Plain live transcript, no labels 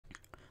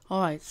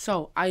Alright,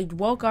 so I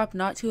woke up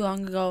not too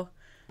long ago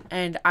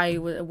and I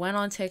went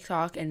on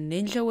TikTok and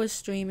Ninja was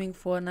streaming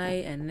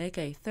Fortnite and Nick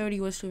A30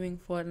 was streaming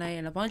Fortnite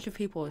and a bunch of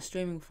people were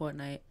streaming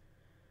Fortnite.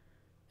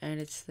 And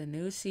it's the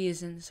new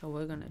season, so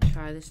we're gonna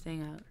try this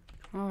thing out.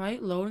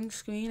 Alright, loading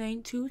screen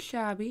ain't too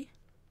shabby.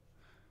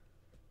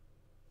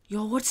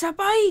 Yo, what's that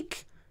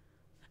bike?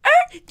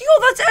 Aaron! Yo,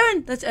 that's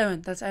Aaron! That's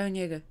Aaron. That's Aaron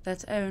Yeager.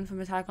 That's Aaron from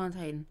Attack on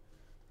Titan.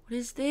 What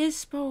is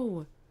this,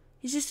 bro?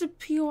 Is this a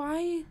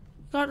POI?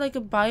 Got like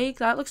a bike.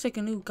 That looks like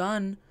a new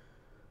gun.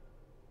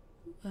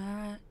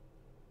 That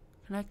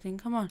connecting.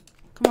 Come on.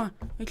 Come on.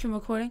 Make sure I'm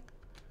recording.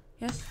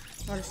 Yes.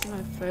 Gotta see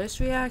my first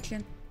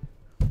reaction.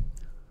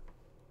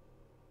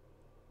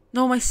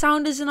 No, my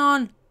sound isn't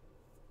on.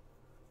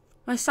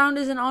 My sound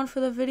isn't on for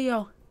the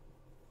video.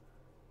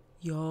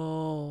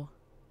 Yo.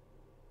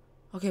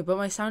 Okay, but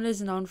my sound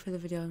isn't on for the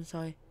video. I'm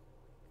sorry.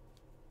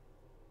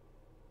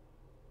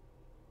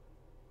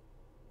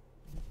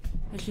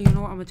 Actually, you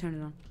know what? I'm gonna turn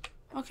it on.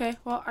 Okay,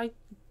 well, I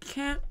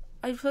can't.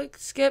 I click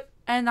skip,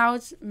 and now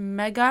it's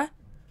mega.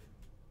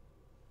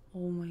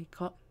 Oh my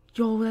god.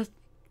 Yo, that's.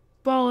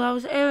 Bro, that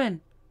was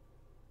Aaron.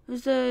 It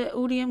was the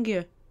ODM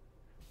gear.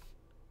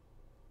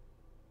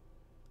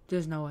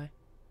 There's no way.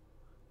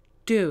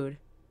 Dude.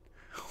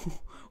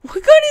 What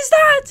gun is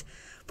that?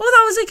 Bro,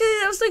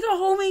 that was like a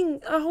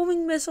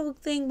homing missile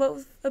thing, but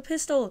with a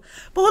pistol.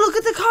 Bro, look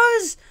at the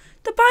cars!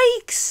 The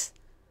bikes!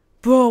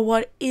 Bro,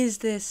 what is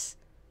this?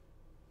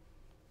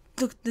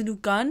 Look, the new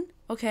gun?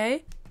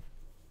 Okay.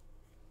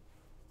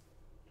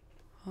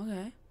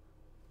 Okay.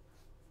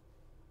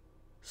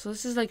 So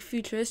this is like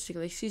futuristic,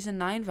 like season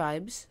 9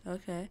 vibes.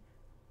 Okay.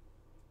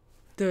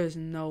 There's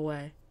no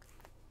way.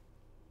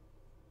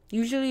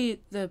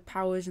 Usually the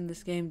powers in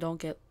this game don't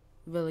get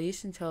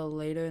released until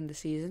later in the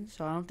season,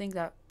 so I don't think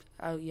that's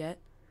out yet.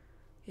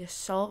 The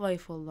assault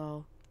rifle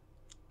though.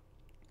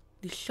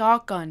 The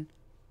shotgun.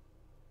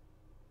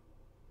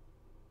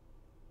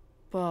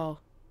 Bro.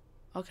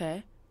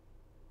 Okay.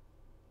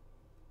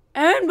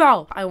 And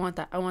bro, I want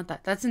that. I want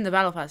that. That's in the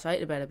battle pass,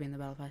 right? It better be in the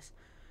battle pass.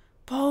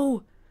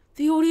 Bro,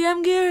 the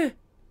ODM gear.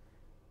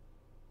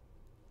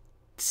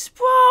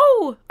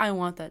 Bro, I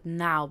want that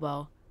now,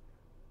 bro.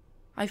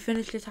 I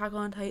finished Attack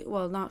on Titan.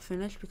 Well, not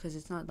finished because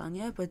it's not done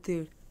yet, but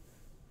dude.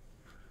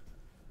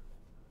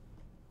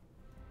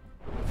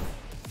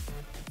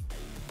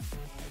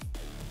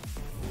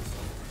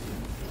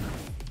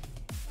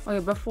 Okay,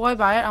 before I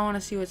buy it, I want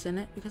to see what's in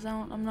it because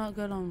I'm not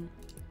good on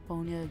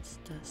Boneyard's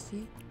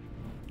Dusty.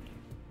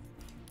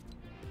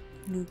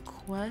 New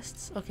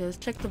quests. Okay, let's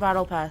check the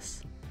battle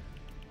pass.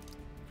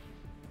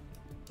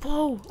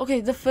 Whoa.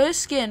 Okay, the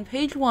first skin,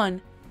 page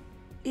 1,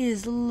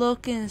 is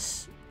looking.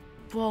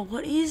 Whoa,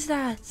 what is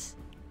that?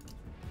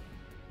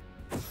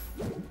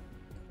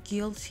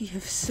 Guilty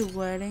of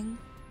sweating.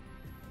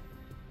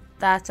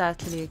 That's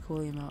actually a cool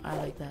emote. I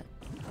like that.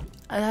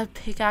 I have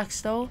pickaxe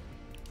though.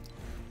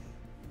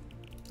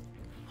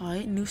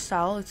 Alright, new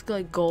style. It's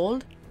like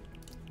gold.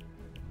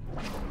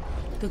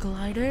 The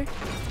glider.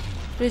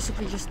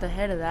 Basically just the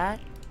head of that.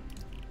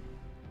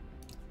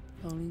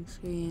 Loading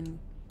screen.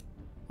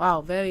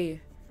 Wow,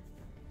 very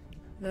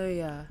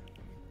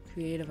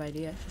creative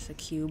idea. Just a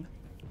cube.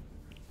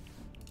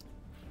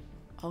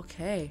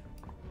 Okay.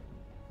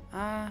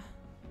 Erase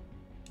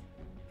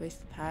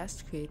the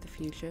past, create the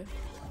future.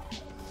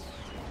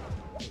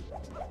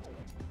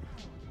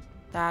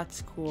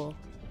 That's cool.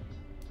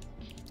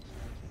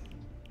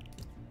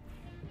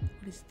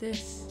 What is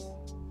this?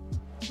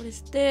 What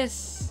is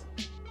this?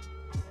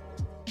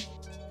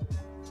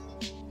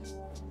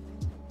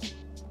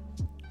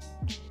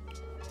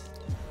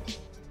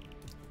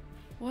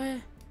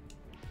 What?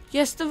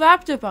 Yes, the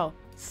raptor bow.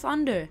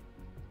 Thunder.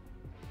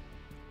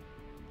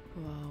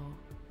 Whoa.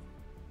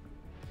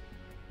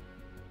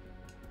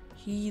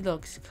 He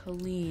looks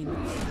clean.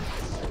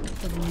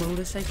 The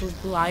motorcycle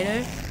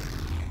glider.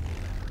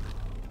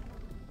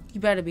 You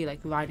better be like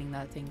riding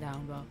that thing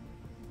down, bro.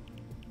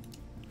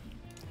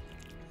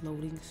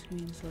 Loading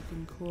screen's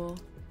looking cool.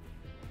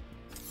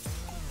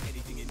 I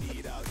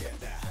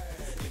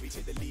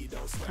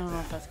don't know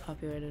if that's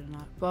copyrighted or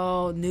not.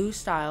 Bro, new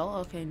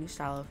style. Okay, new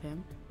style of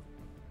him.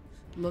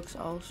 Looks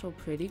also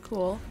pretty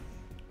cool.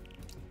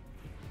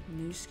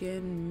 New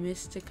skin,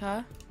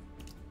 Mystica.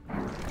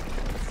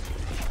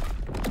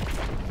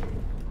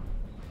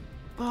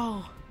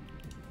 Bro.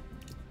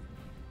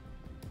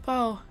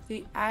 Bro,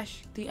 the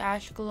ash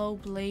glow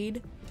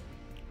blade.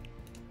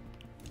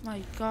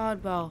 My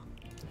god, bro.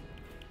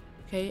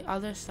 Okay,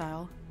 other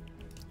style.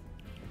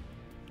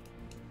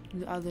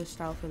 The other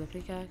style for the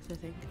pickaxe, I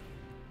think.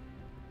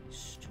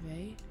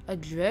 Stray.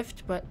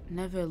 Adrift, but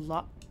never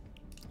lock.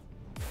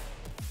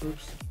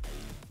 Oops.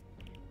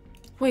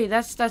 Wait,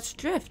 that's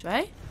drift,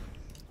 right?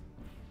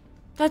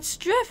 That's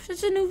drift.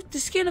 That's the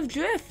skin of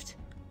drift.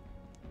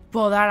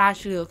 Bro, that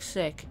actually looks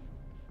sick.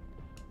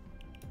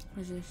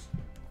 What is this?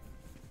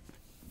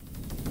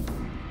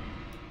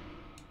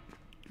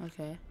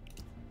 Okay.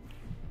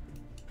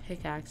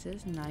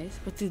 Pickaxes, nice.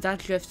 But dude, that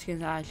drift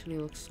skin actually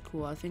looks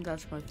cool. I think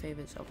that's my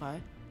favorite so far.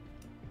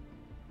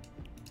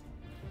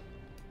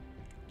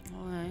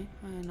 Alright.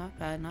 not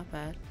bad, not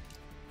bad.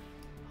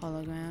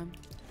 Hologram.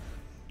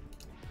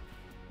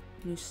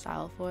 New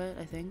style for it,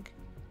 I think.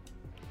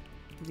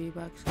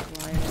 V-Bucks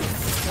glider.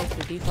 Like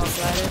the default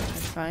glider,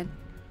 that's fine.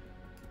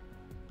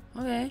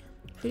 Okay,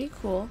 pretty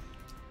cool.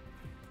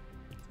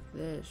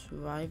 This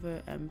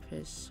River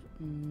Empress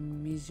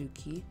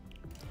Mizuki.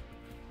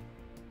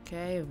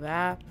 Okay,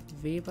 Wrap,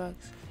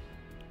 V-Bucks.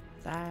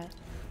 That.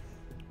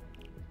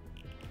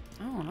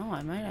 I don't know,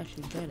 I might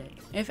actually get it.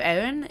 If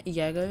Eren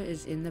Yeager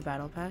is in the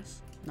battle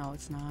pass, no,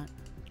 it's not.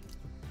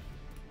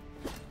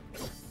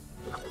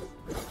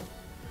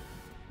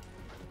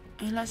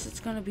 Unless it's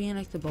gonna be in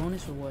like the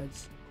bonus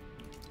rewards,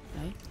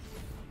 right?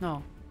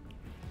 No.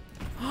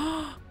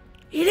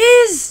 It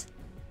is!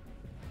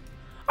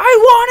 I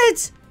want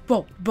it!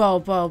 Bo.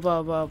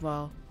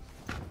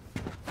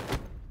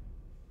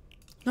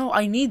 No,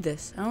 I need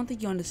this. I don't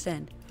think you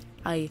understand.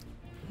 I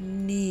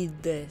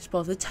need this.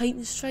 Bro, the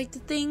Titan Strike, the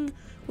thing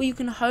where you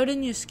can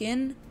harden your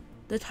skin,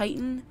 the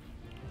Titan.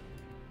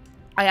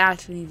 I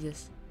actually need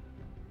this.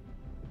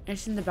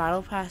 It's in the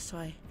battle pass, so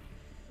I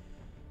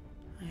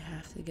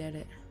have to get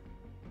it.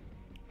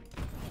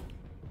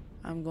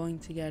 I'm going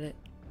to get it.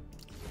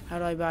 How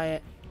do I buy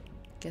it?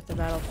 Get the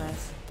battle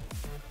pass.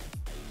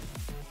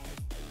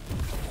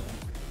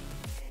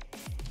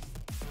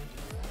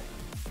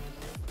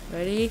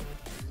 Ready?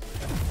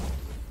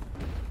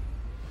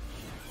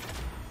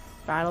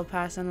 Battle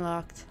pass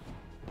unlocked.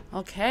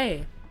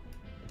 Okay.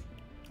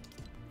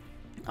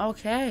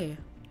 Okay.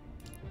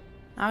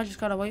 Now I just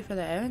gotta wait for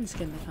the Eren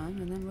skin to come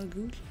and then we're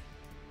Gucci.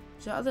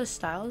 Is there other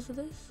styles of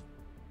this?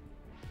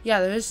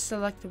 Yeah, there is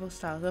selectable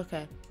styles.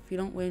 Okay. If you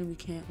don't win, we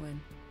can't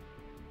win.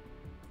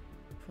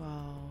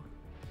 Wow.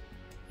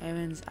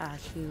 Eren's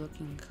actually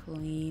looking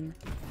clean.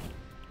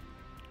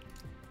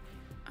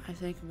 I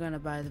think I'm gonna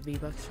buy the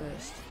V-Bucks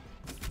first.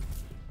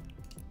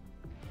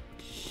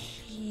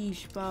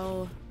 Sheesh,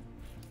 bro.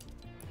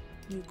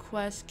 New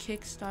quest,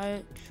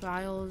 kickstart,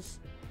 trials.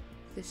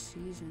 This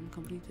season,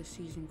 complete the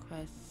season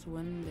quests.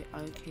 Win the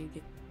arcade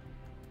game.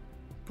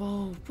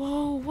 Bo,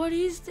 what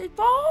is it,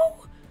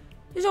 Bo?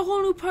 There's a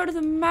whole new part of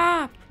the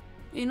map.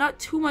 I mean, not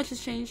too much has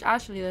changed.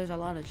 Actually, there's a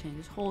lot of change.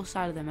 This whole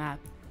side of the map.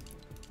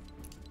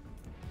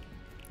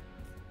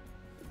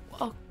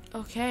 Oh,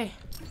 okay.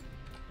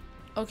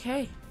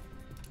 Okay.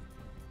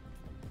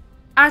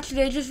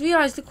 Actually, I just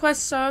realized the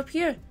quests are up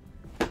here.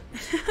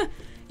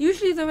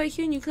 Usually they're right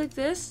here and you click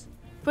this,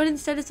 but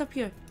instead it's up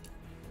here.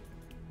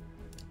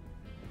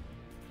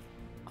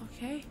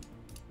 Okay.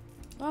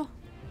 Well,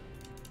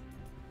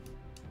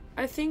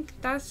 I think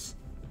that's...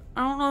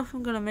 I don't know if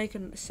I'm gonna make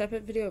a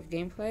separate video of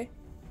gameplay.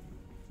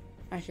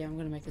 Actually, I'm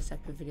gonna make a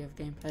separate video of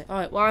gameplay.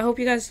 Alright, well, I hope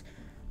you guys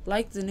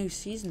like the new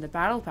season, the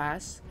Battle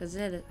Pass, because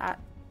it is...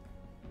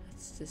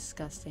 it's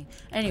disgusting.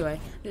 Anyway,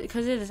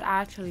 because it is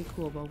actually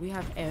cool, but we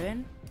have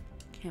Eren.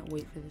 Can't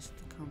wait for this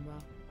to come, bro.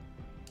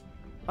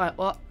 Alright,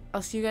 well,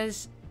 I'll see you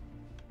guys.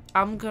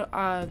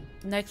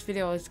 Next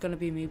video is gonna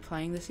be me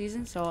playing the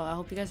season, so I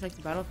hope you guys like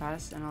the Battle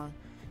Pass, and I'll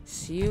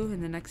see you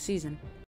in the next season.